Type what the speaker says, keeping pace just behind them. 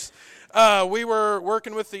We were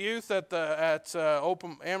working with the youth at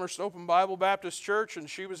Amherst Open Bible Baptist Church, and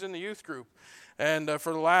she was in the youth group, and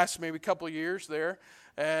for the last maybe couple of years there.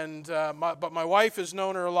 And but my wife has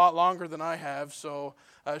known her a lot longer than I have, so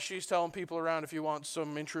she's telling people around if you want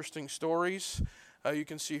some interesting stories, you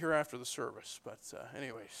can see her after the service. But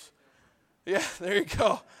anyways, yeah, there you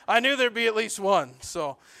go. I knew there'd be at least one.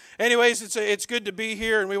 So anyways, it's good to be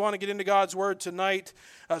here, and we want to get into God's Word tonight.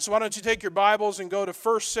 So why don't you take your Bibles and go to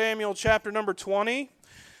 1 Samuel chapter number 20.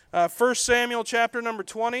 1 Samuel chapter number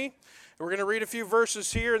 20. We're going to read a few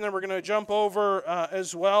verses here, and then we're going to jump over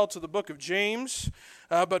as well to the book of James.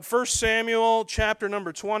 But 1 Samuel chapter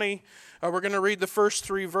number 20, we're going to read the first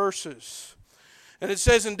 3 verses. And it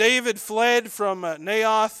says, "And David fled from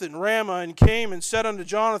Naioth and Ramah, and came and said unto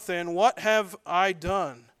Jonathan, What have I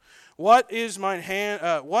done? What is mine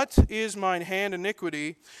hand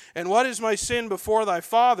iniquity, and what is my sin before thy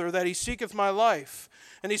father, that he seeketh my life?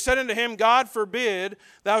 And he said unto him, God forbid,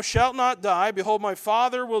 thou shalt not die. Behold, my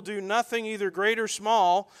father will do nothing, either great or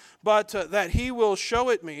small, but that he will show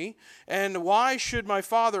it me. And why should my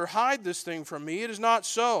father hide this thing from me? It is not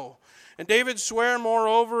so. And David sware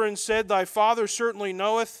moreover, and said, Thy father certainly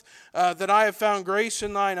knoweth that I have found grace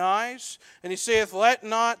in thine eyes. And he saith, Let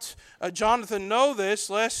not Jonathan know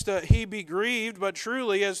this, lest he be grieved. But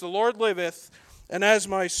truly, as the Lord liveth, and as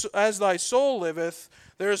thy soul liveth,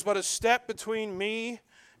 there is but a step between me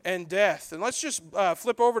and death." And let's just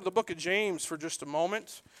flip over to the book of James for just a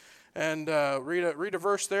moment, and read a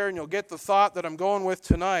verse there, and you'll get the thought that I'm going with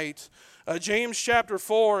tonight. James chapter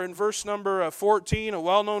 4 and verse number 14, a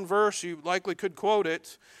well-known verse, you likely could quote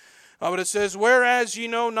it. But it says, "Whereas ye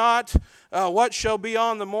know not what shall be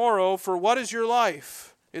on the morrow, for what is your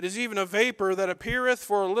life? It is even a vapor that appeareth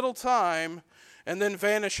for a little time, and then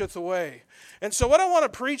vanisheth away." And so what I want to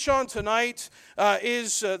preach on tonight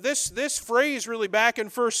is this phrase really back in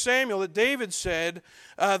 1 Samuel that David said,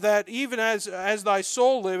 that even as thy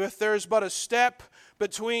soul liveth, there is but a step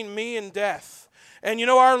between me and death. And you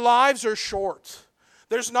know, our lives are short.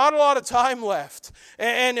 There's not a lot of time left.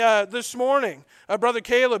 And this morning, Brother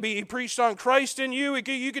Caleb, he preached on Christ in you.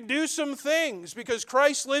 You can do some things because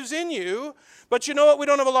Christ lives in you, but you know what? We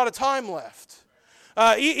don't have a lot of time left.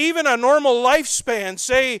 Even a normal lifespan,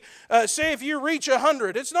 say if you reach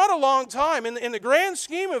 100, it's not a long time. In the grand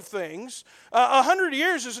scheme of things, 100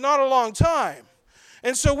 years is not a long time.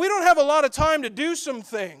 And so we don't have a lot of time to do some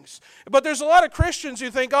things. But there's a lot of Christians who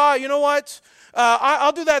think, you know what,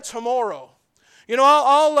 I'll do that tomorrow. You know,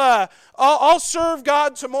 I'll serve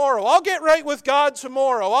God tomorrow. I'll get right with God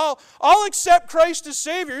tomorrow. I'll accept Christ as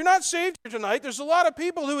Savior. You're not saved here tonight. There's a lot of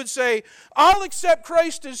people who would say, I'll accept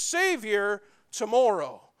Christ as Savior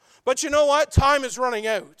tomorrow. But you know what? Time is running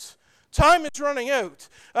out. Time is running out.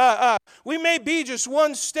 We may be just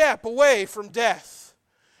one step away from death.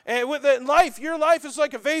 And with life, your life is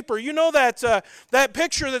like a vapor. You know that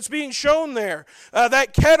picture that's being shown there,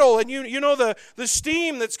 that kettle, and you know the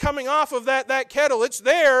steam that's coming off of that kettle. It's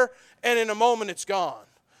there, and in a moment it's gone.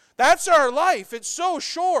 That's our life. It's so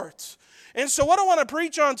short. And so what I want to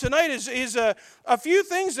preach on tonight is a few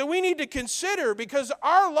things that we need to consider, because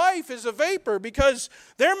our life is a vapor, because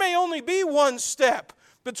there may only be one step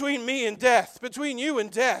between me and death, between you and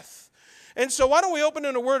death. And so why don't we open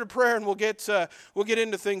in a word of prayer, and we'll get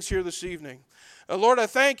into things here this evening. Lord, I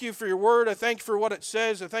thank you for your word. I thank you for what it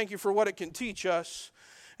says. I thank you for what it can teach us.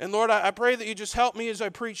 And Lord, I pray that you just help me as I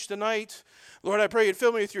preach tonight. Lord, I pray you'd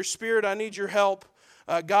fill me with your Spirit. I need your help.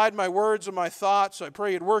 Guide my words and my thoughts. I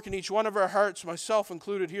pray you'd work in each one of our hearts, myself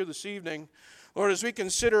included here this evening. Lord, as we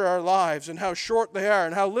consider our lives and how short they are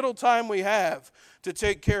and how little time we have to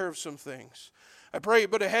take care of some things. I pray you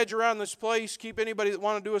put a hedge around this place, keep anybody that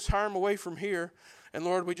want to do us harm away from here. And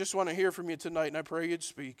Lord, we just want to hear from you tonight, and I pray you'd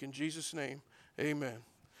speak. In Jesus' name, amen.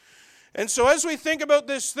 And so as we think about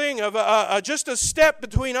this thing of just a step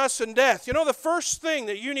between us and death, you know, the first thing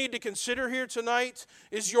that you need to consider here tonight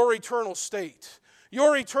is your eternal state.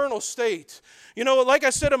 Your eternal state. You know, like I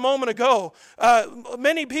said a moment ago,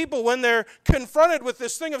 many people, when they're confronted with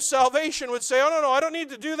this thing of salvation, would say, oh, no, I don't need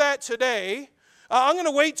to do that today. I'm going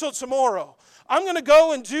to wait till tomorrow. I'm going to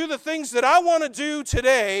go and do the things that I want to do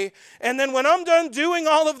today, and then when I'm done doing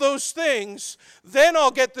all of those things, then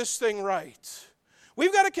I'll get this thing right.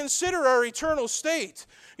 We've got to consider our eternal state.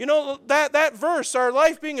 You know, that verse, our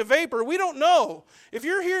life being a vapor, we don't know. If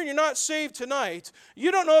you're here and you're not saved tonight,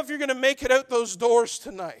 you don't know if you're going to make it out those doors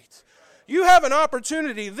tonight. You have an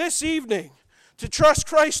opportunity this evening to trust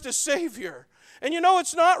Christ as Savior. And you know,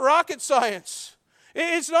 it's not rocket science.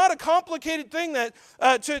 It's not a complicated thing that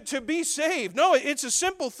to be saved. No, it's a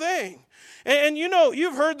simple thing. And you know,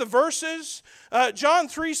 you've heard the verses. John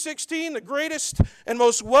 3:16, the greatest and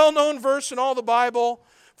most well-known verse in all the Bible.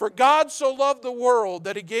 For God so loved the world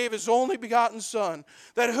that he gave his only begotten Son,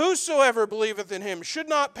 that whosoever believeth in him should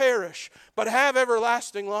not perish, but have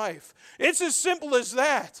everlasting life. It's as simple as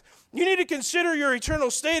that. You need to consider your eternal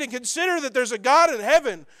state and consider that there's a God in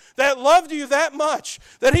heaven that loved you that much,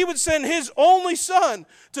 that he would send his only Son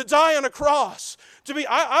to die on a cross.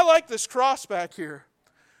 I like this cross back here.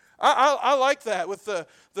 I like that with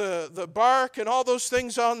the bark and all those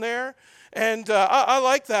things on there. And I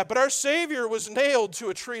like that. But our Savior was nailed to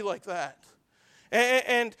a tree like that.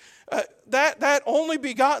 And that only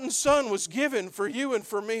begotten Son was given for you and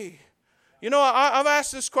for me. You know, I've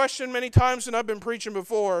asked this question many times, and I've been preaching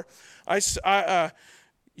before.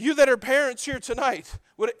 You that are parents here tonight,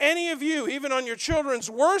 would any of you, even on your children's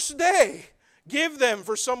worst day, give them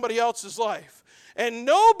for somebody else's life? And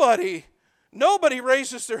nobody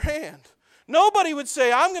raises their hand. Nobody would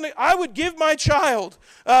say, I would give my child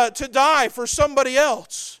to die for somebody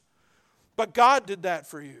else. But God did that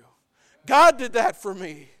for you. God did that for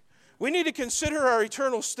me. We need to consider our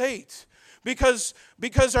eternal state because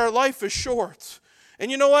our life is short.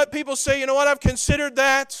 And you know what? People say, you know what? I've considered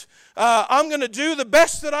that. I'm going to do the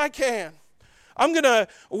best that I can. I'm going to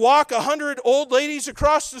walk 100 old ladies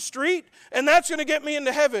across the street, and that's going to get me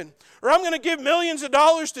into heaven. Or I'm going to give millions of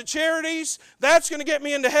dollars to charities. That's going to get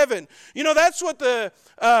me into heaven. You know, that's what the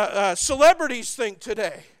celebrities think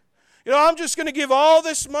today. You know, I'm just going to give all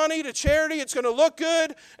this money to charity. It's going to look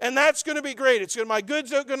good, and that's going to be great. My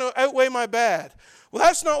goods are going to outweigh my bad. Well,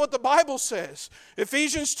 that's not what the Bible says.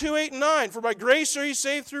 Ephesians 2:8-9, for by grace are you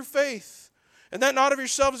saved through faith, and that not of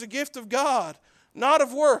yourselves is a gift of God, not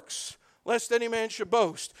of works, lest any man should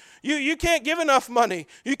boast. You can't give enough money.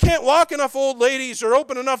 You can't walk enough old ladies or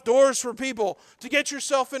open enough doors for people to get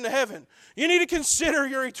yourself into heaven. You need to consider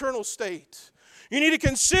your eternal state. You need to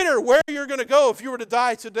consider where you're going to go if you were to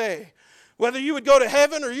die today. Whether you would go to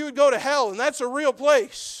heaven or you would go to hell, and that's a real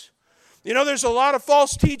place. You know, there's a lot of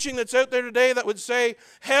false teaching that's out there today that would say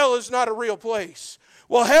hell is not a real place.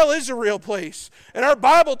 Well, hell is a real place, and our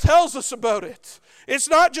Bible tells us about it. It's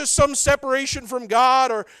not just some separation from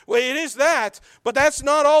God, well, it is that, but that's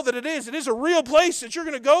not all that it is. It is a real place that you're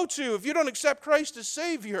going to go to if you don't accept Christ as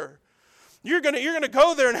Savior. You're going to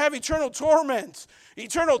go there and have eternal torment,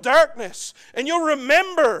 eternal darkness, and you'll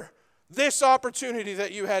remember this opportunity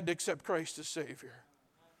that you had to accept Christ as Savior.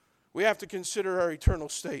 We have to consider our eternal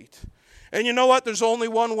state. And you know what? There's only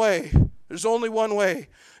one way. There's only one way.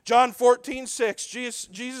 John 14:6,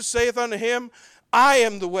 Jesus saith unto him, I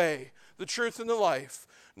am the way, the truth, and the life.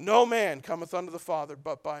 No man cometh unto the Father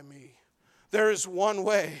but by me. There is one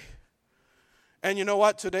way. And you know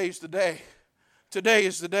what? Today's the day. Today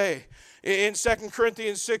is the day. In 2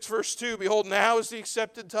 Corinthians 6, verse 2, behold, now is the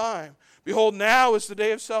accepted time. Behold, now is the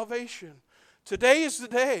day of salvation. Today is the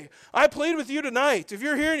day. I plead with you tonight, if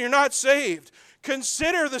you're here and you're not saved,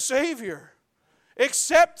 consider the Savior.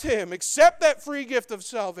 Accept Him. Accept that free gift of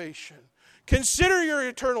salvation. Consider your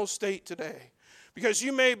eternal state today, because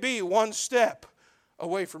you may be one step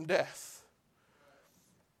away from death.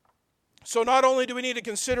 So not only do we need to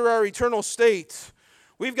consider our eternal state,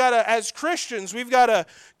 we've got to, as Christians, we've got to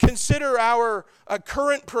consider our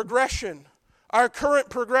current progression. Our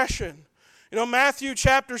current progression. You know, Matthew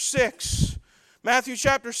chapter 6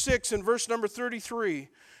 and verse number 33.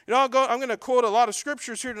 You know, I'm going to quote a lot of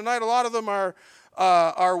scriptures here tonight. A lot of them are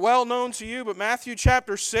well known to you, but Matthew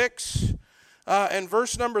chapter 6 and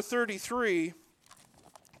verse number 33.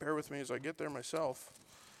 Bear with me as I get there myself.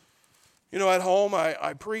 You know, at home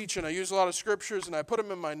I preach and I use a lot of scriptures and I put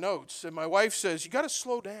them in my notes. And my wife says, you got to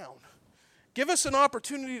slow down. Give us an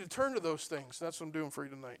opportunity to turn to those things. That's what I'm doing for you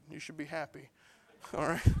tonight. You should be happy. All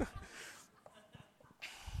right.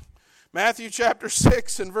 Matthew chapter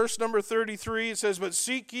 6 and verse number 33, it says, but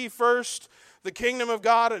seek ye first the kingdom of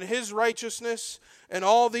God and His righteousness, and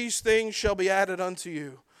all these things shall be added unto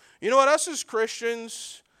you. You know what? Us as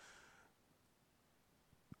Christians,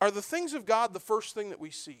 are the things of God the first thing that we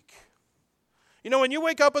seek? You know, when you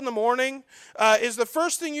wake up in the morning, is the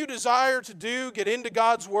first thing you desire to do get into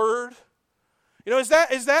God's Word? You know, is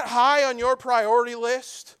that high on your priority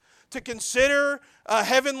list to consider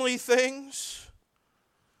heavenly things?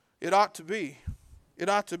 It ought to be. It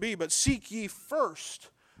ought to be. But seek ye first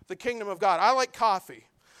the kingdom of God. I like coffee.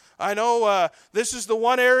 I know this is the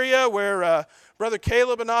one area where Brother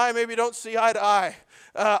Caleb and I maybe don't see eye to eye.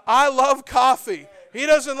 I love coffee. He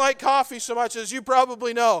doesn't like coffee so much, as you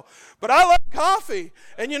probably know. But I love coffee.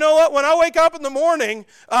 And you know what? When I wake up in the morning,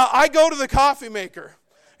 I go to the coffee maker.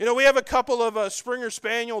 You know, we have a couple of Springer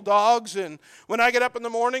Spaniel dogs, and when I get up in the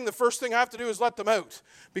morning, the first thing I have to do is let them out,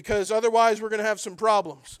 because otherwise we're going to have some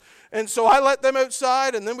problems. And so I let them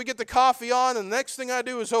outside, and then we get the coffee on, and the next thing I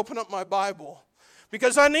do is open up my Bible,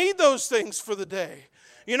 because I need those things for the day.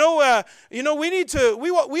 We ought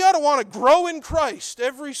to want to grow in Christ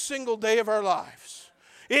every single day of our lives.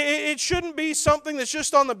 It shouldn't be something that's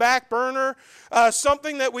just on the back burner,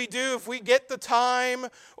 something that we do if we get the time,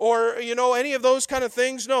 or, any of those kind of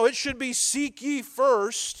things. No, it should be seek ye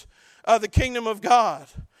first the kingdom of God.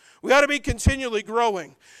 We ought to be continually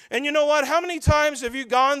growing. And you know what? How many times have you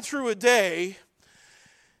gone through a day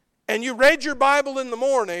and you read your Bible in the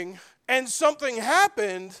morning and something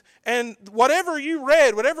happened, and whatever you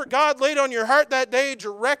read, whatever God laid on your heart that day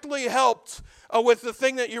directly helped with the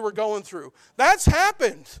thing that you were going through? That's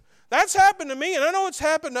happened. That's happened to me, and I know it's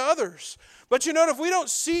happened to others. But if we don't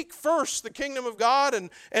seek first the kingdom of God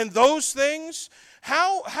and those things,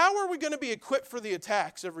 how are we going to be equipped for the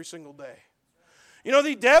attacks every single day?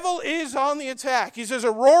 The devil is on the attack. He's as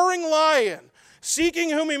a roaring lion, seeking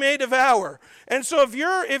whom he may devour. And so if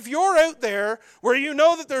you're out there where you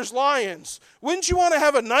know that there's lions, wouldn't you want to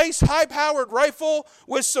have a nice high-powered rifle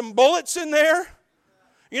with some bullets in there?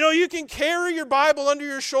 You can carry your Bible under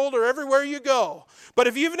your shoulder everywhere you go. But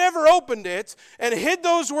if you've never opened it and hid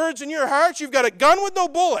those words in your heart, you've got a gun with no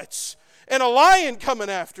bullets and a lion coming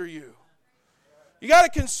after you. You got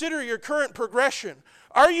to consider your current progression.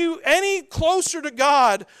 Are you any closer to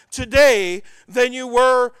God today than you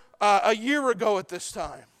were a year ago at this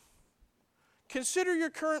time? Consider your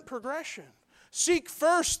current progression. Seek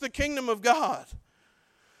first the kingdom of God.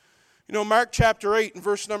 Mark chapter 8 and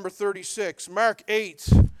verse number 36. Mark 8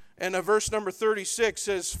 and verse number 36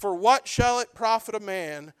 says, "For what shall it profit a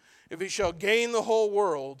man if he shall gain the whole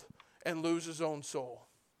world and lose his own soul?"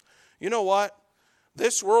 You know what?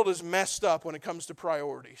 This world is messed up when it comes to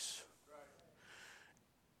priorities.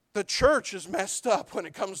 The church is messed up when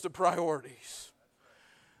it comes to priorities.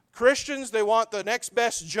 Christians, they want the next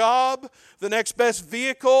best job, the next best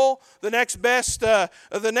vehicle, the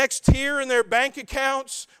next tier in their bank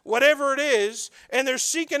accounts, whatever it is, and they're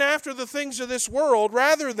seeking after the things of this world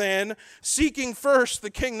rather than seeking first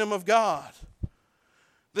the kingdom of God.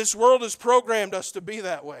 This world has programmed us to be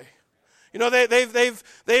that way.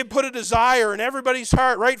 They've put a desire in everybody's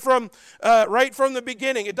heart right from the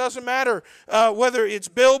beginning. It doesn't matter whether it's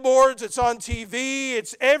billboards, it's on TV,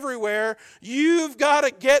 it's everywhere. You've got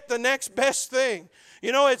to get the next best thing.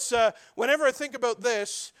 It's whenever I think about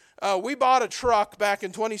this, we bought a truck back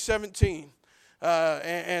in 2017.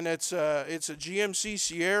 And it's a GMC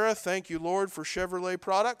Sierra. Thank you, Lord, for Chevrolet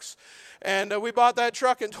products. And we bought that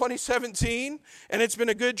truck in 2017, and it's been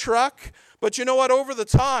a good truck. But you know what? Over the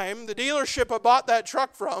time, the dealership I bought that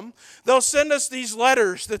truck from, they'll send us these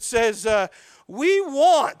letters that says, we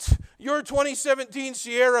want your 2017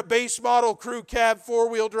 Sierra base model crew cab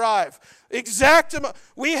 4-wheel drive.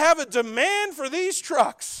 We have a demand for these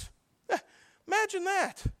trucks. Imagine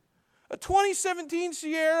that. A 2017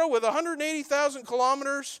 Sierra with 180,000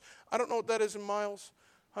 kilometers. I don't know what that is in miles.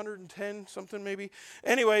 110 something maybe.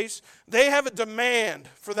 Anyways, they have a demand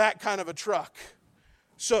for that kind of a truck.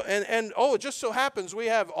 So it just so happens we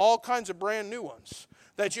have all kinds of brand new ones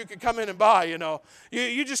that you could come in and buy,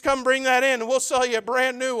 You just come bring that in and we'll sell you a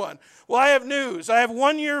brand new one. Well, I have news. I have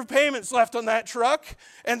 1 year of payments left on that truck,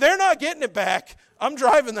 and they're not getting it back. I'm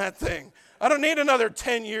driving that thing. I don't need another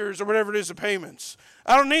 10 years or whatever it is of payments.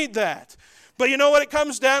 I don't need that. But you know what? It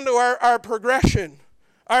comes down to our progression.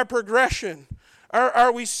 Our progression.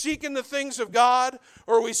 Are we seeking the things of God,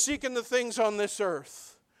 or are we seeking the things on this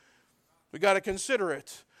earth? We got to consider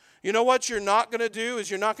it. You know what you're not going to do is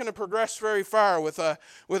you're not going to progress very far with a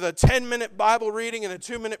 10-minute Bible reading and a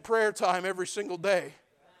 2-minute prayer time every single day.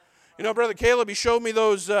 Brother Caleb, he showed me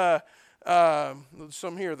those,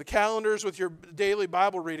 some here, the calendars with your daily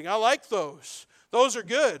Bible reading. I like those. Those are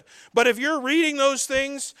good. But if you're reading those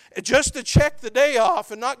things just to check the day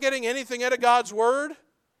off and not getting anything out of God's Word,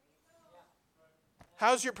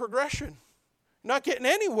 how's your progression? You're not getting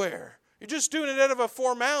anywhere. You're just doing it out of a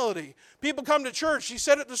formality. People come to church. He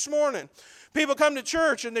said it this morning. People come to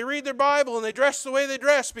church and they read their Bible and they dress the way they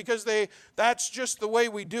dress because that's just the way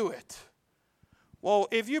we do it. Well,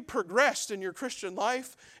 if you progressed in your Christian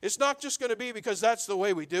life, it's not just going to be because that's the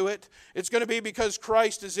way we do it. It's going to be because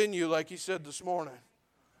Christ is in you, like he said this morning.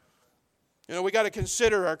 We got to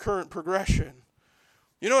consider our current progression.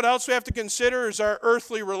 You know what else we have to consider is our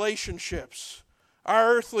earthly relationships.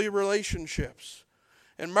 Our earthly relationships.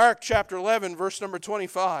 In Mark chapter 11, verse number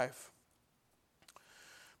 25.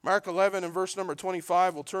 Mark 11 and verse number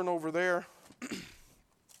 25, we'll turn over there.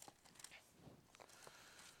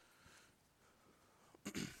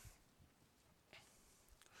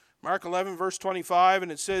 Mark 11, verse 25,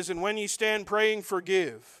 and it says, "And when ye stand praying,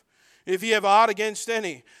 forgive, if ye have aught against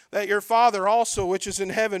any, that your Father also, which is in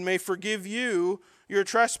heaven, may forgive you your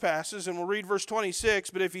trespasses." And we'll read verse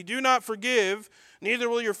 26, "But if ye do not forgive, neither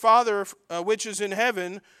will your Father, which is in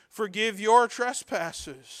heaven, forgive your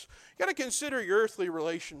trespasses." You got to consider your earthly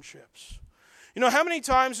relationships. You know, how many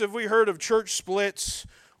times have we heard of church splits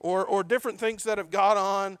or different things that have gone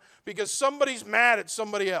on because somebody's mad at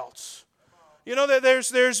somebody else? You know, that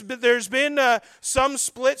there's been some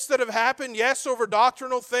splits that have happened, yes, over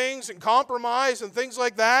doctrinal things and compromise and things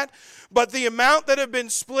like that, but the amount that have been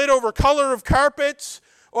split over color of carpets,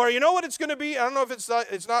 or you know what it's going to be? I don't know if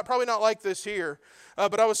it's not probably not like this here,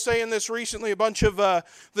 but I was saying this recently. A bunch of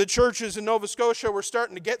the churches in Nova Scotia were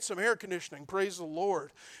starting to get some air conditioning, praise the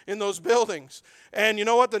Lord, in those buildings. And you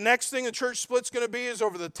know what? The next thing the church split's going to be is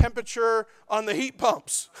over the temperature on the heat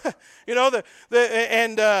pumps. You know,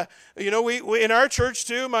 you know, we in our church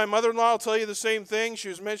too, my mother-in-law will tell you the same thing. She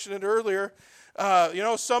was mentioning it earlier. You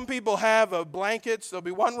know, some people have blankets. There'll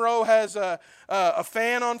be one row has a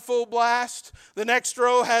fan on full blast. The next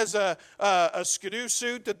row has a skidoo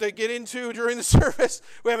suit that they get into during the service.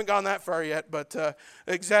 We haven't gone that far yet, but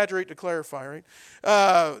exaggerate to clarify,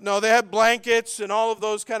 right? No, they have blankets and all of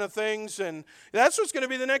those kind of things, and that's what's going to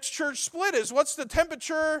be the next church split is what's the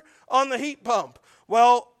temperature on the heat pump?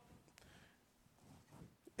 Well,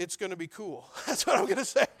 it's going to be cool. That's what I'm going to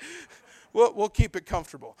say. We'll keep it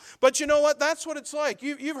comfortable. But you know what? That's what it's like.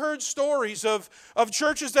 You've heard stories of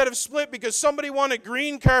churches that have split because somebody wanted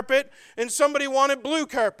green carpet and somebody wanted blue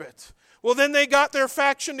carpet. Well, then they got their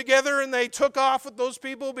faction together and they took off with those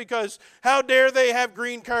people because how dare they have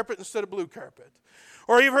green carpet instead of blue carpet.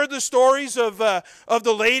 Or you've heard the stories of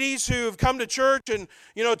the ladies who have come to church and,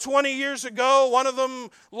 you know, 20 years ago, one of them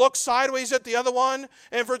looked sideways at the other one,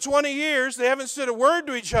 and for 20 years they haven't said a word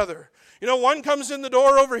to each other. You know, one comes in the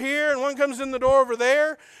door over here and one comes in the door over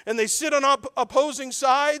there, and they sit on opposing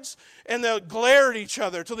sides, and they'll glare at each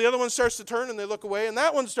other till the other one starts to turn and they look away, and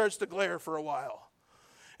that one starts to glare for a while.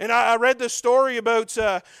 And I read this story about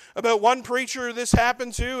one preacher this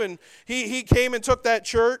happened to, and he came and took that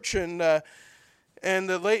church, and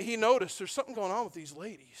he noticed there's something going on with these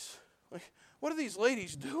ladies. Like, what are these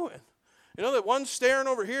ladies doing? You know, that one's staring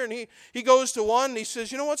over here, and he goes to one and he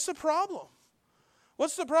says, "You know, what's the problem?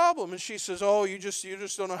 What's the problem?" And she says, "Oh, you just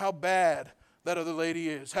don't know how bad that other lady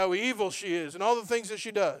is, how evil she is, and all the things that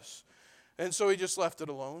she does." And so he just left it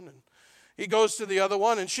alone. And he goes to the other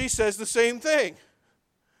one, and she says the same thing.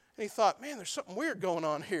 And he thought, man, there's something weird going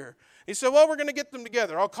on here. He said, well, we're going to get them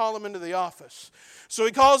together. I'll call them into the office. So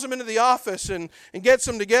he calls them into the office and gets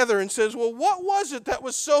them together and says, well, what was it that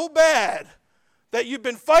was so bad that you've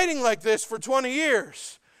been fighting like this for 20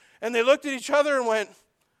 years? And they looked at each other and went,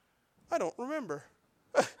 I don't remember.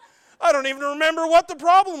 I don't even remember what the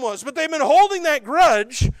problem was. But they've been holding that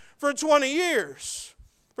grudge for 20 years.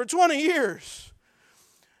 For 20 years.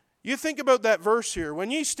 You think about that verse here.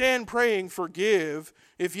 When ye stand praying, forgive,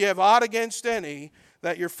 if ye have aught against any,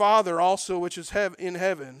 that your Father also which is in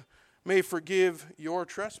heaven may forgive your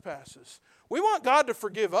trespasses. We want God to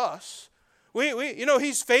forgive us. You know,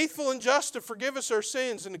 He's faithful and just to forgive us our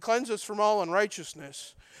sins and to cleanse us from all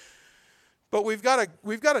unrighteousness. But we've got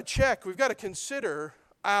to check, we've got to consider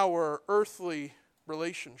our earthly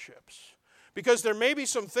relationships. Because there may be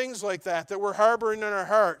some things like that we're harboring in our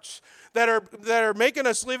hearts that are making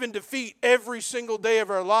us live in defeat every single day of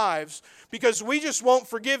our lives because we just won't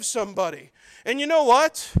forgive somebody. And you know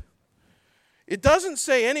what? It doesn't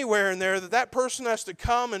say anywhere in there that person has to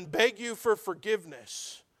come and beg you for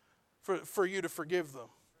forgiveness for you to forgive them.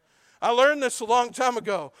 I learned this a long time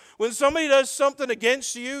ago. When somebody does something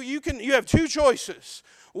against you, you have two choices.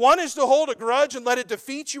 One is to hold a grudge and let it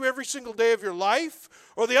defeat you every single day of your life,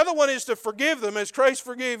 or the other one is to forgive them as Christ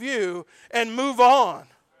forgave you and move on.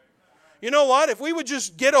 You know what? If we would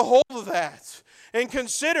just get a hold of that and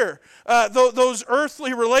consider those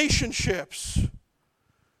earthly relationships,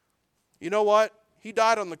 you know what? He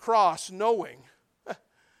died on the cross knowing.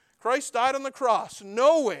 Christ died on the cross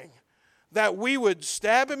knowing that we would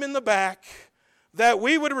stab Him in the back, that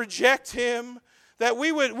we would reject Him, that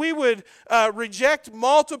we would reject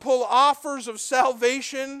multiple offers of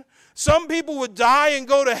salvation. Some people would die and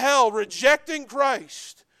go to hell rejecting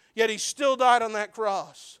Christ, yet He still died on that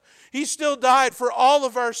cross. He still died for all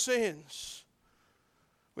of our sins.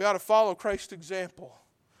 We ought to follow Christ's example.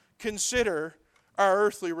 Consider our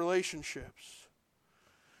earthly relationships.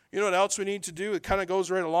 You know what else we need to do? It kind of goes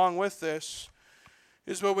right along with this.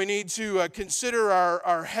 Is what we need to consider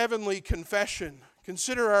our heavenly confession.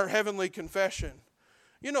 Consider our heavenly confession.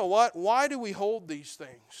 You know what? Why do we hold these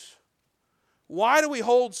things? Why do we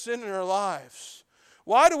hold sin in our lives?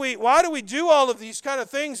 Why do we do all of these kind of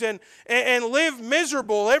things and live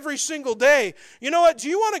miserable every single day? You know what? Do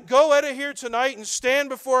you want to go out of here tonight and stand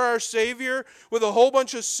before our Savior with a whole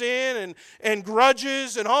bunch of sin and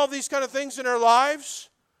grudges and all these kind of things in our lives?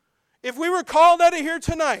 If we were called out of here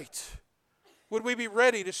tonight, would we be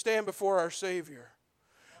ready to stand before our Savior?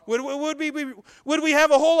 Would we have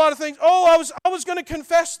a whole lot of things? Oh, I was going to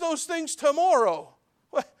confess those things tomorrow.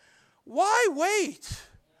 Why wait?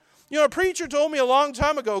 You know, a preacher told me a long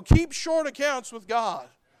time ago, keep short accounts with God.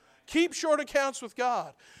 Keep short accounts with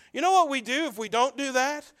God. You know what we do if we don't do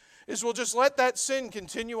that? Is we'll just let that sin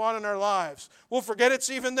continue on in our lives. We'll forget it's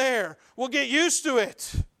even there. We'll get used to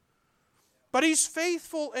it. But He's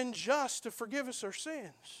faithful and just to forgive us our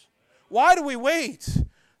sins. Why do we wait?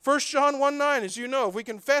 1 John 1:9, as you know, if we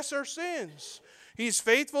confess our sins, He's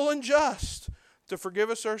faithful and just to forgive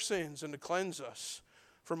us our sins and to cleanse us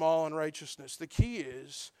from all unrighteousness. The key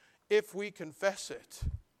is, if we confess it.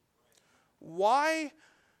 Why,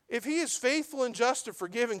 if He is faithful and just to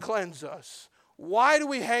forgive and cleanse us, why do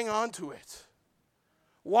we hang on to it?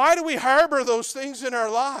 Why do we harbor those things in our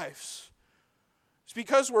lives? It's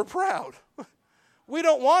because we're proud. We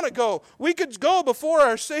don't want to go. We could go before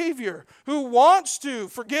our Savior who wants to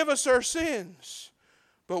forgive us our sins.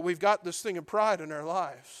 But we've got this thing of pride in our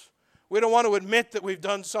lives. We don't want to admit that we've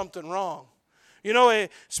done something wrong. You know,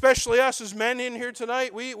 especially us as men in here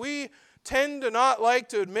tonight, we tend to not like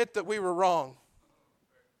to admit that we were wrong.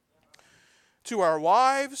 To our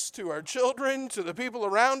wives, to our children, to the people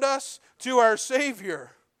around us, to our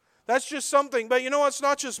Savior. That's just something. But you know what? It's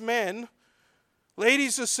not just men.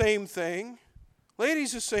 Ladies, the same thing.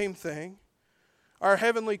 Ladies, the same thing. Our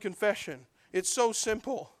heavenly confession. It's so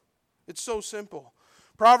simple. It's so simple.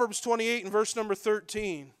 Proverbs 28 and verse number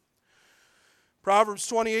 13. Proverbs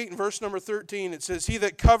 28 and verse number 13, it says, He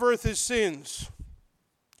that covereth his sins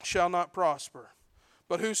shall not prosper,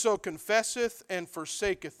 but whoso confesseth and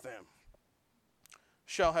forsaketh them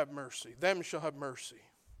shall have mercy. Them shall have mercy.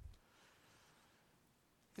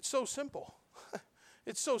 It's so simple.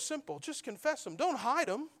 It's so simple. Just confess them. Don't hide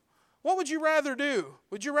them. What would you rather do?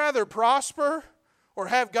 Would you rather prosper or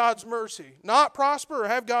have God's mercy? Not prosper or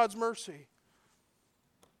have God's mercy?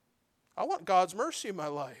 I want God's mercy in my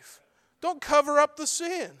life. Don't cover up the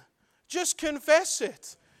sin. Just confess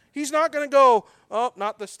it. He's not going to go, oh,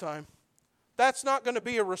 not this time. That's not going to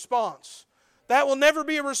be a response. That will never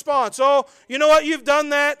be a response. Oh, you know what? You've done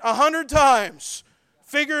that 100 times.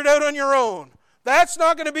 Figure it out on your own. That's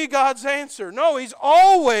not going to be God's answer. No, He's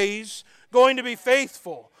always going to be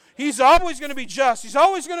faithful. He's always going to be just. He's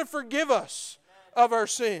always going to forgive us of our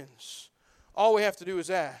sins. All we have to do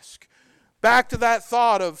is ask. Back to that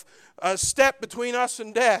thought of a step between us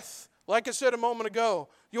and death. Like I said a moment ago,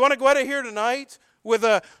 you want to go out of here tonight with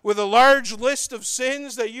a large list of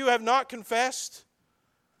sins that you have not confessed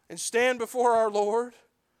and stand before our Lord?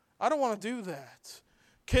 I don't want to do that.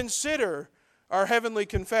 Consider our heavenly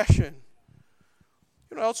confession.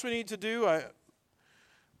 You know what else we need to do?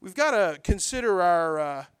 We've got to consider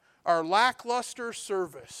our lackluster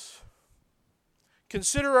service.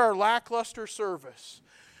 Consider our lackluster service.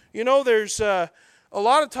 You know, there's a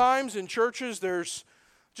lot of times in churches, there's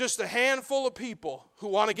just a handful of people who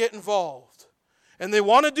want to get involved. And they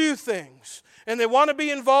want to do things. And they want to be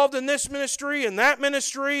involved in this ministry and that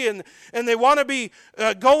ministry. And they want to be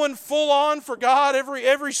going full on for God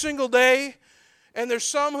every single day. And there's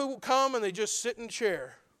some who come and they just sit in a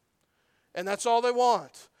chair. And that's all they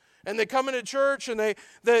want. And they come into church and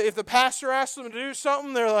if the pastor asks them to do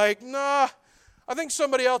something, they're like, nah, I think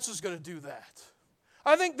somebody else is going to do that.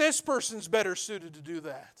 I think this person's better suited to do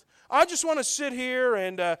that. I just want to sit here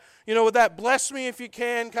and, with that bless me if you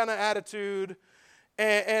can kind of attitude,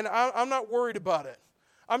 and I'm not worried about it.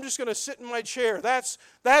 I'm just going to sit in my chair. That's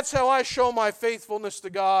how I show my faithfulness to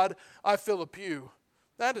God. I fill a pew.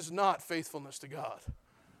 That is not faithfulness to God.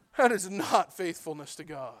 That is not faithfulness to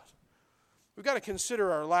God. We've got to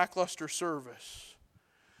consider our lackluster service.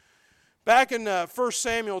 Back in 1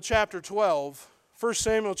 Samuel chapter 12,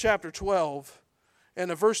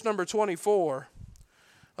 and verse number 24,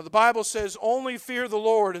 the Bible says, only fear the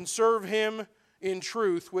Lord and serve Him in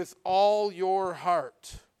truth with all your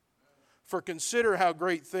heart. For consider how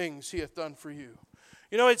great things He hath done for you.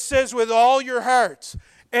 You know, it says with all your heart.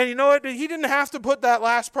 And you know what? He didn't have to put that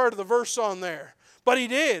last part of the verse on there. But He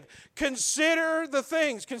did. Consider the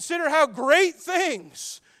things. Consider how great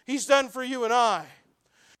things He's done for you and I.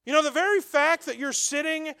 You know, the very fact that you're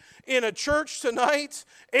sitting in a church tonight,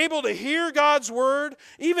 able to hear God's Word,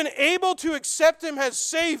 even able to accept Him as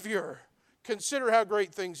Savior, consider how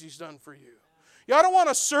great things He's done for you. You ought to want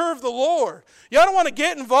to serve the Lord. You ought to want to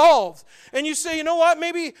get involved. And you say, you know what,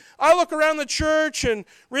 maybe I look around the church and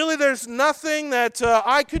really there's nothing that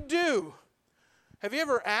I could do. Have you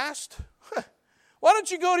ever asked? Why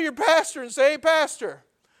don't you go to your pastor and say, hey, pastor,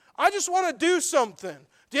 I just want to do something.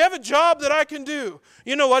 Do you have a job that I can do?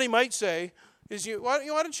 You know what he might say is, why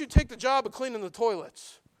don't you take the job of cleaning the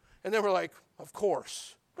toilets? And then we're like, of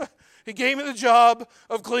course. He gave me the job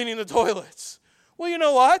of cleaning the toilets. Well, you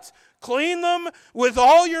know what? Clean them with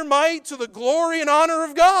all your might to the glory and honor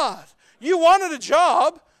of God. You wanted a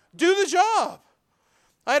job, do the job.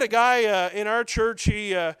 I had a guy in our church,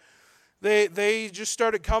 they just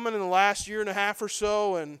started coming in the last year and a half or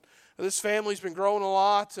so, and this family's been growing a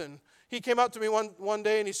lot, and he came up to me one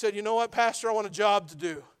day and he said, you know what, Pastor, I want a job to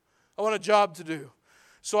do. I want a job to do.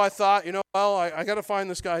 So I thought, I got to find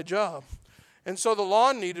this guy a job. And so the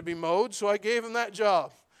lawn needed to be mowed, so I gave him that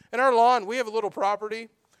job. And our lawn, we have a little property,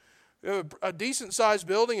 a decent-sized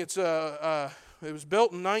building. It was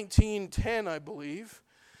built in 1910, I believe.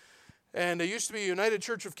 And it used to be United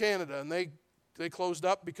Church of Canada, and they closed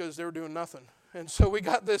up because they were doing nothing. And so we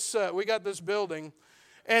got this building,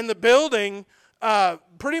 and the building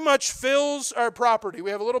pretty much fills our property.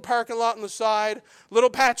 We have a little parking lot on the side, a little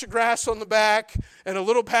patch of grass on the back, and a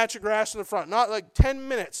little patch of grass in the front. Not like 10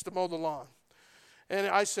 minutes to mow the lawn. And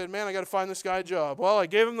I said, man, I got to find this guy a job. Well, I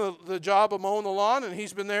gave him the job of mowing the lawn, and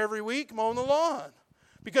he's been there every week mowing the lawn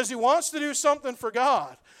because he wants to do something for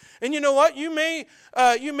God. And you know what? You may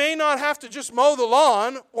not have to just mow the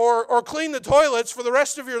lawn or clean the toilets for the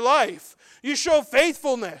rest of your life. You show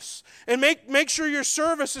faithfulness and make sure your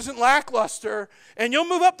service isn't lackluster, and you'll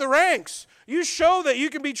move up the ranks. You show that you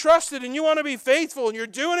can be trusted and you want to be faithful and you're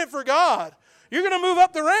doing it for God. You're going to move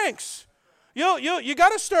up the ranks. You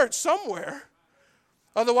got to start somewhere.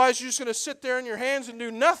 Otherwise, you're just going to sit there in your hands and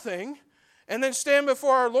do nothing and then stand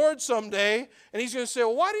before our Lord someday, and he's going to say,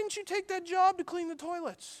 well, why didn't you take that job to clean the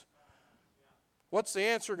toilets? What's the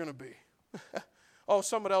answer going to be? Oh,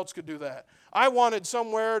 someone else could do that. I wanted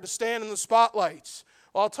somewhere to stand in the spotlights.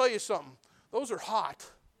 Well, I'll tell you something. Those are hot.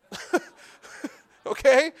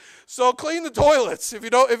 Okay? So clean the toilets. If you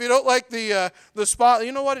don't like the spot,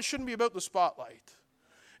 you know what? It shouldn't be about the spotlight.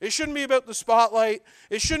 It shouldn't be about the spotlight.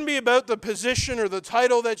 It shouldn't be about the position or the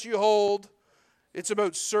title that you hold. It's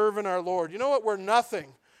about serving our Lord. You know what? We're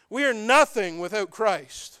nothing. We are nothing without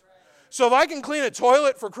Christ. So if I can clean a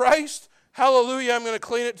toilet for Christ, hallelujah, I'm going to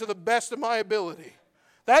clean it to the best of my ability.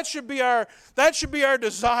 That should be our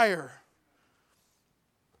desire.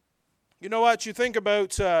 You know what? You think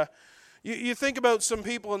about you think about some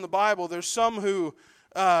people in the Bible. There's some who,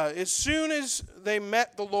 as soon as they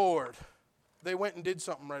met the Lord, they went and did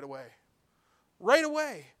something right away. Right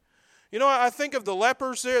away. You know, I think of the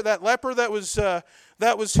lepers there, that leper that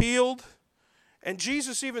was healed. And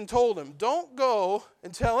Jesus even told him, don't go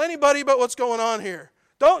and tell anybody about what's going on here.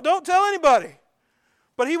 Don't tell anybody.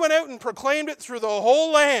 But he went out and proclaimed it through the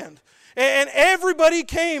whole land. And everybody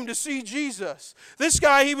came to see Jesus. This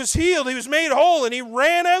guy, he was healed, he was made whole, and he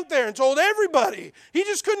ran out there and told everybody. He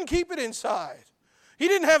just couldn't keep it inside. He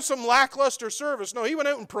didn't have some lackluster service. No, he went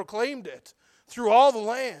out and proclaimed it through all the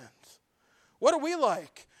land. What are we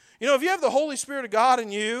like? You know, if you have the Holy Spirit of God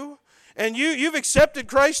in you, and you've accepted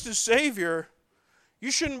Christ as Savior,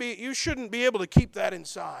 you shouldn't be able to keep that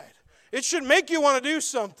inside. It should make you want to do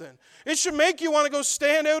something. It should make you want to go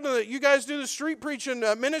stand out. You guys do the street preaching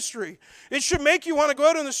ministry. It should make you want to go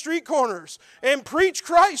out on the street corners and preach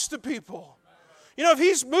Christ to people. You know, if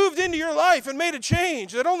He's moved into your life and made a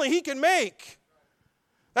change that only He can make,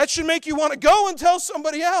 that should make you want to go and tell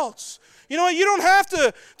somebody else. You know what? You don't have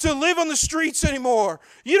to live on the streets anymore.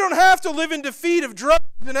 You don't have to live in defeat of drugs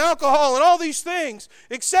and alcohol and all these things.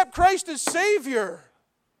 Accept Christ as Savior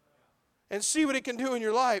and see what He can do in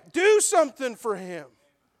your life. Do something for Him.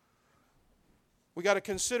 We got to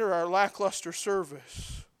consider our lackluster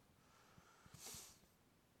service.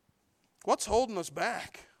 What's holding us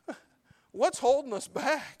back? What's holding us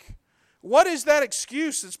back? What is that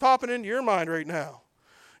excuse that's popping into your mind right now?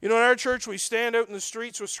 You know, in our church, we stand out in the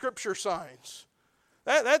streets with scripture signs.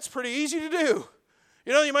 That's pretty easy to do.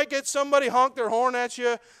 You know, you might get somebody honk their horn at you.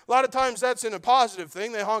 A lot of times that's in a positive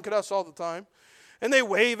thing. They honk at us all the time. And they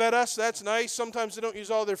wave at us. That's nice. Sometimes they don't use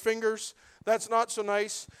all their fingers. That's not so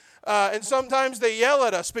nice. And sometimes they yell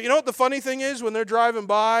at us. But you know what the funny thing is? When they're driving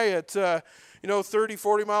by at, 30,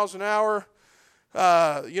 40 miles an hour,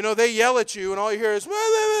 they yell at you, and all you hear is,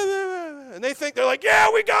 and they think they're like,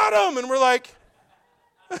 yeah, we got them. And we're like,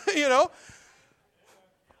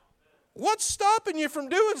 what's stopping you from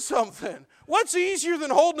doing something? What's easier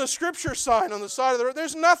than holding a scripture sign on the side of the road?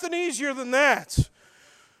 There's nothing easier than that.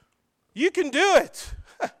 You can do it.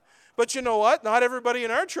 But you know what? Not everybody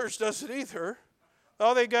in our church does it either.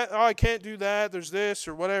 I can't do that. There's this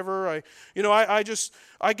or whatever.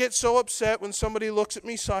 I get so upset when somebody looks at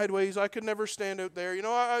me sideways. I could never stand out there.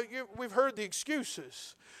 We've heard the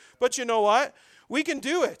excuses. But you know what? We can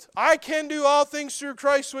do it. I can do all things through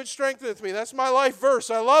Christ which strengtheneth me. That's my life verse.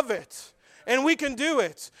 I love it. And we can do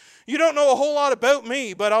it. You don't know a whole lot about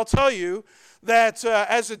me, but I'll tell you that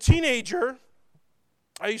as a teenager,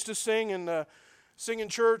 I used to sing in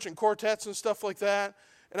church and quartets and stuff like that,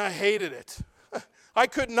 and I hated it. I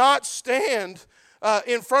could not stand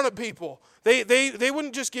in front of people. They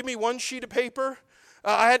wouldn't just give me one sheet of paper.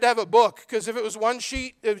 I had to have a book, because if it was one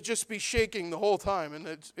sheet, it would just be shaking the whole time, and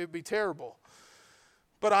it'd be terrible.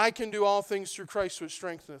 But I can do all things through Christ which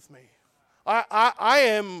strengtheneth me.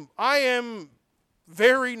 I am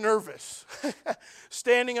very nervous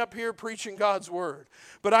standing up here preaching God's word,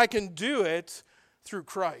 but I can do it through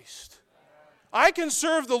Christ. I can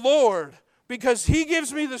serve the Lord because He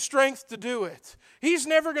gives me the strength to do it. He's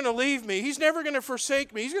never going to leave me. He's never going to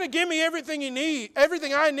forsake me. He's going to give me everything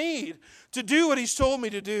I need to do what He's told me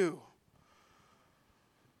to do.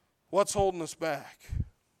 What's holding us back?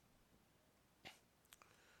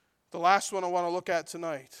 The last one I want to look at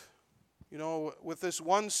tonight. With this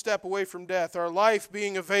one step away from death, our life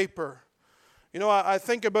being a vapor. I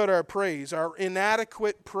think about our praise, our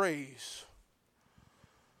inadequate praise.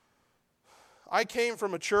 I came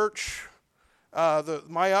from a church,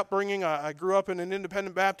 my upbringing, I grew up in an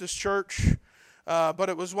independent Baptist church, but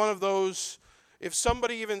it was one of those, if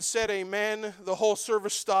somebody even said amen, the whole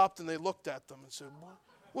service stopped and they looked at them and said,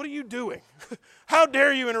 "What are you doing? How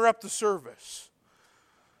dare you interrupt the service?"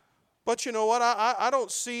 But you know what? I don't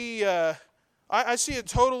see, I see a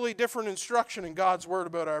totally different instruction in God's word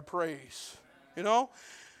about our praise.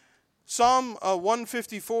 Psalm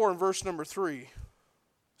 154 and verse number 3.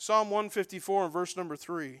 Psalm 154 and verse number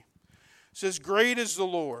 3 says, "Great is the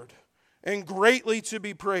Lord, and greatly to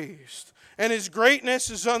be praised, and His greatness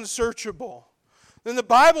is unsearchable." Then the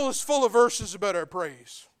Bible is full of verses about our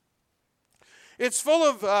praise. It's full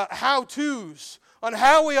of how-tos on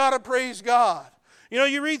how we ought to praise God.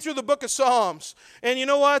 You read through the book of Psalms, and you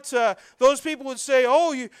know what? Those people would say,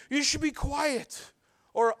 "Oh, you should be quiet,"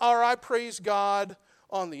 or "I praise God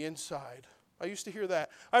on the inside." I used to hear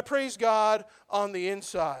that. I praise God on the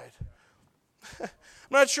inside. I'm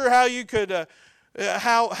not sure how you could,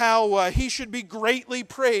 how He should be greatly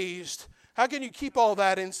praised. How can you keep all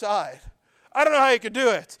that inside? I don't know how you could do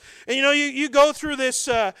it. And you go through this,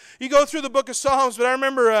 you go through the book of Psalms, but I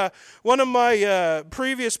remember one of my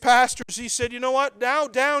previous pastors, he said, "You know what? Now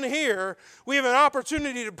down here, we have an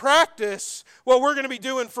opportunity to practice what we're going to be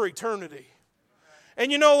doing for eternity."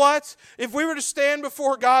 And you know what? If we were to stand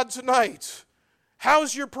before God tonight,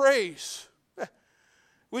 how's your praise?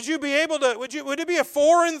 Would you be able to, would it be a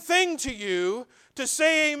foreign thing to you to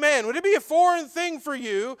say amen? Would it be a foreign thing for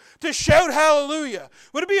you to shout hallelujah?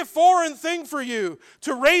 Would it be a foreign thing for you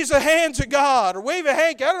to raise a hand to God or wave a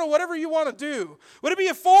hanky? I don't know, whatever you want to do. Would it be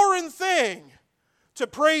a foreign thing to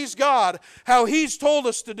praise God how He's told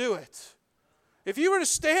us to do it? If you were to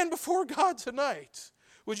stand before God tonight,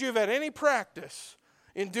 would you have had any practice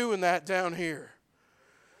in doing that down here?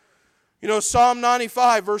 Psalm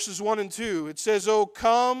 95 verses 1 and 2, it says, "Oh,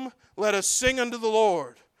 come, let us sing unto the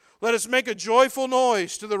Lord. Let us make a joyful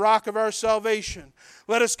noise to the rock of our salvation.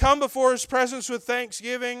 Let us come before His presence with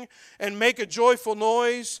thanksgiving and make a joyful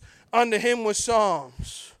noise unto Him with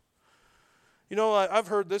psalms." I've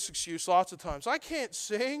heard this excuse lots of times. "I can't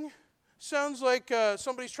sing. Sounds like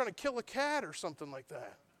somebody's trying to kill a cat or something like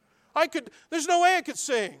that. There's no way I could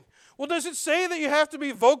sing." Well, does it say that you have to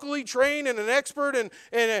be vocally trained and an expert and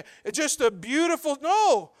just a beautiful...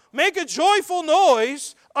 No. Make a joyful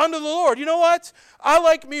noise unto the Lord. You know what? I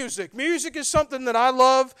like music. Music is something that I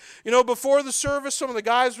love. Before the service, some of the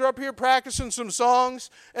guys were up here practicing some songs,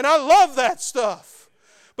 and I love that stuff.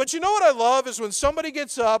 But you know what I love is when somebody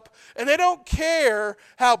gets up and they don't care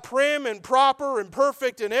how prim and proper and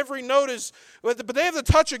perfect and every note is, but they have the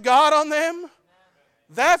touch of God on them.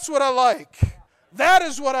 That's what I like. That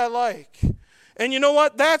is what I like. And you know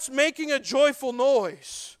what? That's making a joyful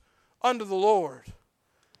noise unto the Lord.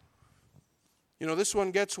 This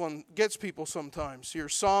one gets people sometimes. Here,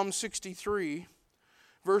 Psalm 63,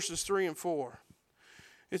 verses 3 and 4.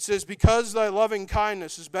 It says, "Because Thy loving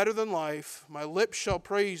kindness is better than life, my lips shall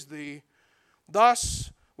praise Thee.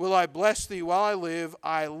 Thus will I bless Thee while I live.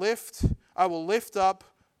 I will lift up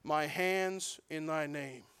my hands in Thy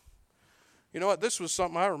name." You know what? This was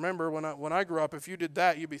something I remember when I grew up. If you did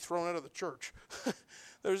that, you'd be thrown out of the church.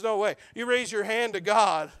 There's no way. You raise your hand to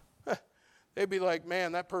God, they'd be like,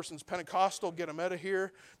 "Man, that person's Pentecostal. Get them out of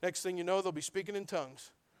here." Next thing you know, they'll be speaking in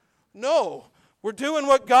tongues. No. We're doing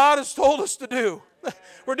what God has told us to do.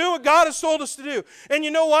 We're doing what God has told us to do. And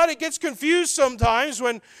you know what? It gets confused sometimes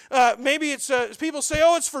when maybe it's people say,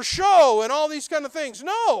 oh, it's for show and all these kind of things.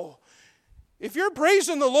 No. If you're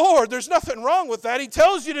praising the Lord, there's nothing wrong with that. He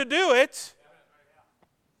tells you to do it.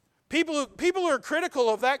 People who are critical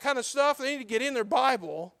of that kind of stuff, they need to get in their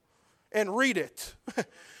Bible and read it.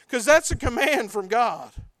 Because that's a command from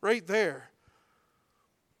God right there.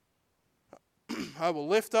 I will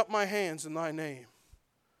lift up my hands in thy name.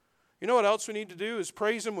 You know what else we need to do is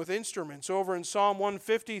praise him with instruments. Over in Psalm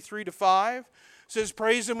 150, 3-5, it says,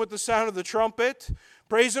 praise him with the sound of the trumpet,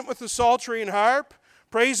 praise him with the psaltery and harp,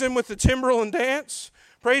 praise him with the timbrel and dance,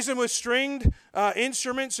 praise him with stringed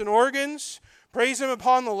instruments and organs, praise him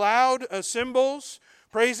upon the loud cymbals,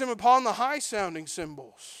 praise him upon the high-sounding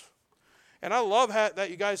cymbals. And I love that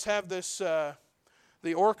you guys have this,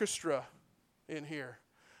 the orchestra in here.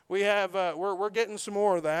 We have, we're getting some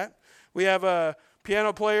more of that. We have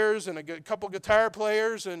piano players and a couple guitar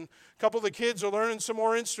players, and a couple of the kids are learning some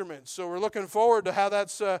more instruments. So we're looking forward to how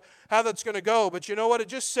that's going to go. But you know what? It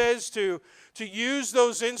just says to use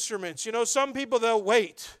those instruments. You know, some people, they'll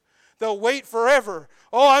wait. They'll wait forever.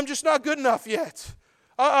 Oh, I'm just not good enough yet.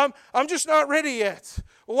 I'm just not ready yet.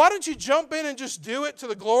 Well, why don't you jump in and just do it to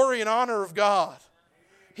the glory and honor of God?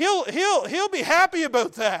 He'll be happy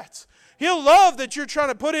about that. He'll love that you're trying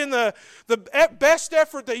to put in the best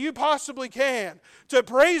effort that you possibly can to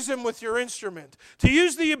praise him with your instrument, to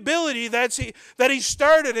use the ability that he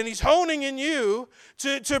started and he's honing in you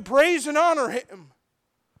to praise and honor him.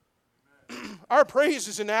 Our praise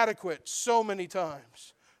is inadequate so many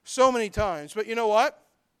times. So many times. But you know what?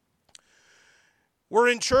 We're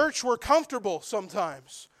in church, we're comfortable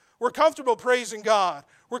sometimes. We're comfortable praising God.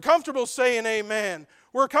 We're comfortable saying amen.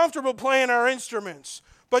 We're comfortable playing our instruments.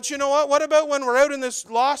 But you know what? What about when we're out in this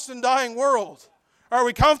lost and dying world? Are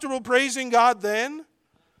we comfortable praising God then? Do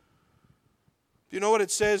you know what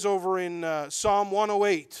it says over in Psalm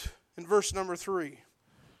 108 in verse number 3?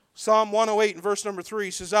 Psalm 108 in verse number 3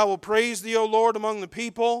 says, I will praise thee, O Lord, among the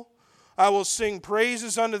people. I will sing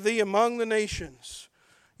praises unto thee among the nations.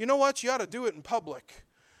 You know what? You ought to do it in public.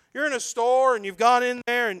 You're in a store and you've gone in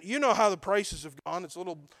there and you know how the prices have gone. It's a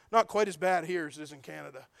little, not quite as bad here as it is in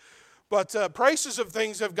Canada. But prices of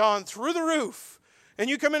things have gone through the roof. And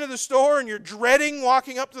you come into the store and you're dreading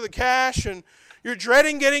walking up to the cash and you're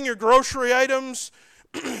dreading getting your grocery items.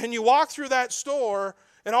 And you walk through that store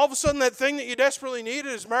and all of a sudden that thing that you desperately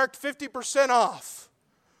needed is marked 50% off.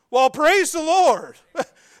 Well, praise the Lord.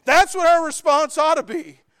 That's what our response ought to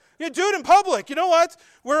be. You do it in public. You know what?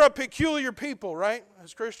 We're a peculiar people, right?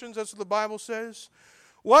 As Christians, that's what the Bible says.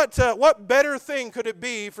 What better thing could it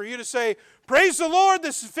be for you to say, praise the Lord,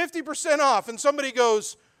 this is 50% off. And somebody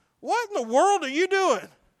goes, what in the world are you doing?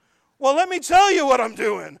 Well, let me tell you what I'm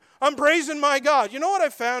doing. I'm praising my God. You know what I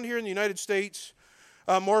found here in the United States,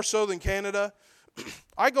 more so than Canada?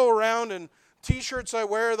 I go around and T-shirts I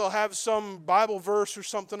wear, they'll have some Bible verse or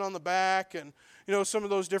something on the back and, you know, some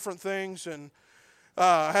of those different things. And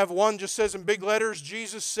I have one just says in big letters,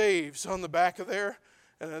 Jesus saves on the back of there.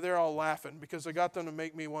 And they're all laughing because I got them to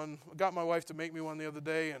make me one. I got my wife to make me one the other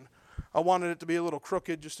day, and I wanted it to be a little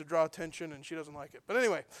crooked just to draw attention, and she doesn't like it. But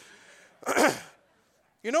anyway,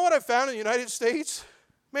 you know what I found in the United States?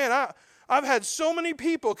 Man, I've had so many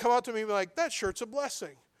people come up to me and be like, that shirt's a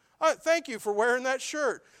blessing. Thank you for wearing that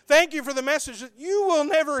shirt. Thank you for the message. You will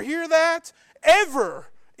never hear that ever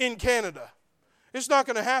in Canada. It's not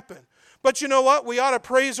going to happen. But you know what? We ought to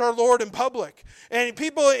praise our Lord in public. And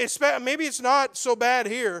people, maybe it's not so bad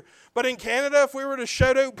here, but in Canada, if we were to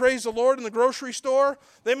shout out praise the Lord in the grocery store,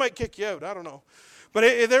 they might kick you out. I don't know.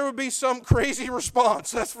 But there would be some crazy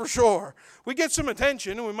response, that's for sure. We get some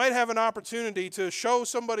attention, and we might have an opportunity to show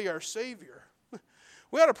somebody our Savior.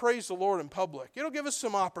 We ought to praise the Lord in public. It'll give us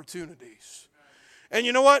some opportunities. And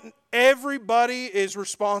you know what? Everybody is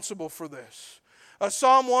responsible for this.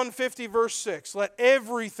 Psalm 150, verse 6, let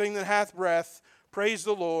everything that hath breath praise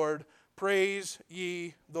the Lord. Praise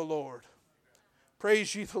ye the Lord.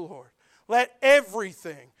 Praise ye the Lord. Let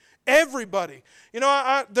everything, everybody. You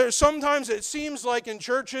know, there's sometimes it seems like in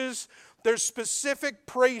churches there's specific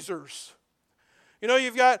praisers. You know,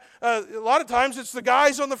 you've got, a lot of times it's the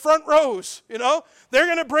guys on the front rows, you know. They're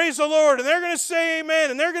going to praise the Lord, and they're going to say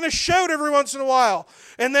amen, and they're going to shout every once in a while.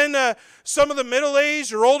 And then some of the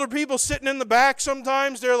middle-aged or older people sitting in the back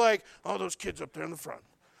sometimes, they're like, oh, those kids up there in the front.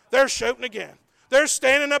 They're shouting again. They're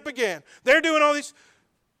standing up again. They're doing all these.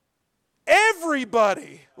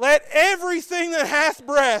 Everybody, let everything that hath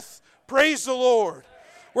breath praise the Lord.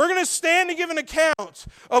 We're going to stand and give an account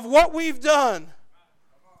of what we've done.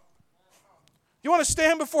 You want to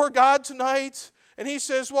stand before God tonight And he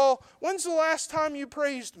says, well, when's the last time you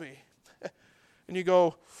praised me? And you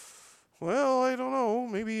go, well, I don't know,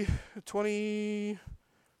 maybe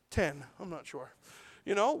 2010. I'm not sure.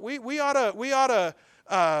 You know, we ought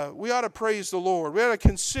to praise the Lord. We ought to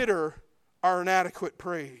consider our inadequate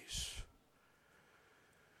praise.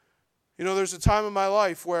 You know, there's a time in my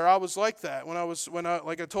life where I was like that.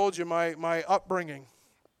 Like I told you, my upbringing.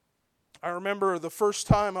 I remember the first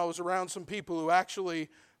time I was around some people who actually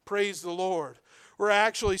praised the Lord, where I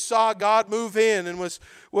actually saw God move in and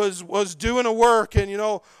was doing a work, and you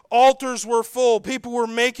know, altars were full, people were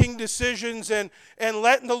making decisions and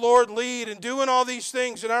letting the Lord lead and doing all these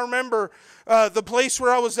things. And I remember the place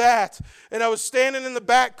where I was at, and I was standing in the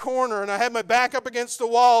back corner, and I had my back up against the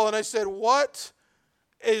wall, and I said, what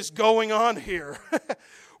is going on here?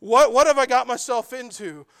 What have I got myself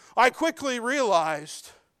into? I quickly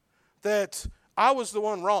realized that I was the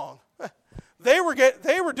one wrong. They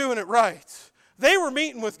were doing it right. They were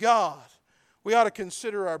meeting with God. We ought to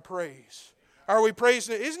consider our praise. Are we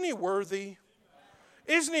praising it? Isn't He worthy?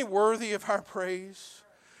 Isn't He worthy of our praise?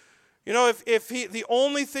 You know, if the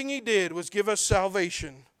only thing He did was give us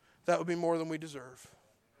salvation, that would be more than we deserve.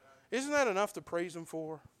 Isn't that enough to praise Him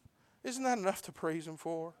for? Isn't that enough to praise Him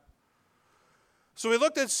for? So we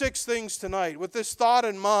looked at 6 things tonight with this thought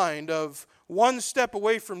in mind of one step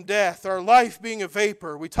away from death, our life being a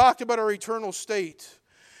vapor. We talked about our eternal state.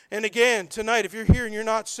 And again, tonight, if you're here and you're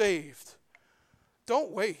not saved,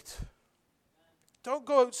 don't wait. Don't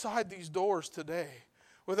go outside these doors today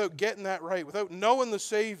without getting that right, without knowing the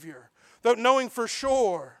Savior, without knowing for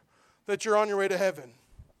sure that you're on your way to heaven.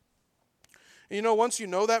 And you know, once you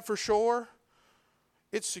know that for sure,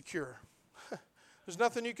 it's secure. There's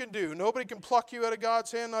nothing you can do. Nobody can pluck you out of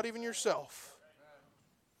God's hand, not even yourself.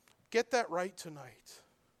 Get that right tonight.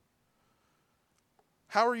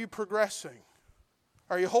 How are you progressing?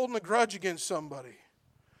 Are you holding a grudge against somebody?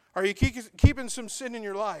 Are you keeping some sin in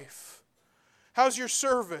your life? How's your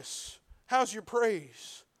service? How's your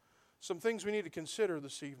praise? Some things we need to consider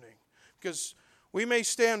this evening. Because we may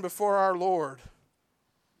stand before our Lord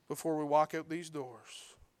before we walk out these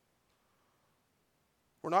doors.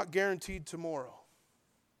 We're not guaranteed tomorrow.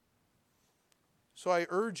 So I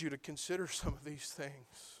urge you to consider some of these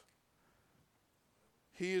things.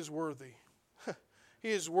 He is worthy. He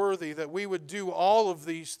is worthy that we would do all of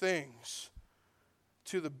these things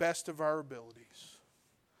to the best of our abilities.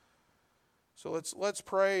 So let's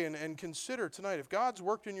pray and consider tonight, if God's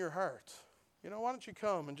worked in your heart, you know, why don't you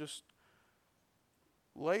come and just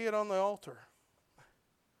lay it on the altar.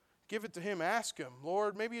 Give it to Him. Ask Him,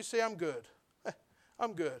 Lord, maybe you say I'm good.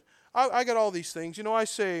 I'm good. I got all these things. You know, I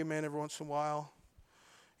say amen every once in a while.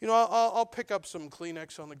 You know, I'll pick up some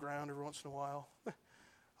Kleenex on the ground every once in a while.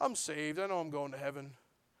 I'm saved. I know I'm going to heaven.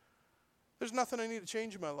 There's nothing I need to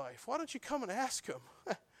change in my life. Why don't you come and ask Him?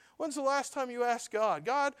 When's the last time you asked God,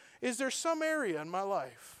 God, is there some area in my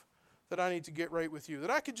life that I need to get right with you, that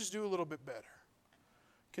I could just do a little bit better?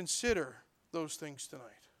 Consider those things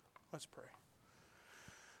tonight. Let's pray.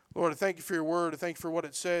 Lord, I thank You for Your word. I thank You for what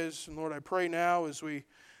it says. And Lord, I pray now as we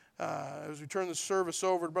turn the service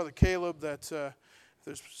over to Brother Caleb that if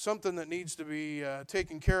there's something that needs to be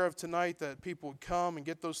taken care of tonight, that people would come and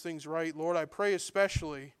get those things right. Lord, I pray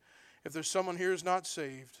especially if there's someone here who's not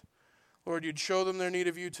saved, Lord, You'd show them their need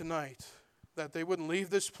of You tonight, that they wouldn't leave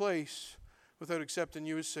this place without accepting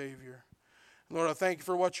You as Savior. And Lord, I thank You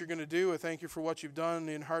for what You're going to do. I thank You for what You've done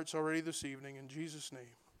in hearts already this evening. In Jesus'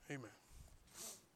 name, amen.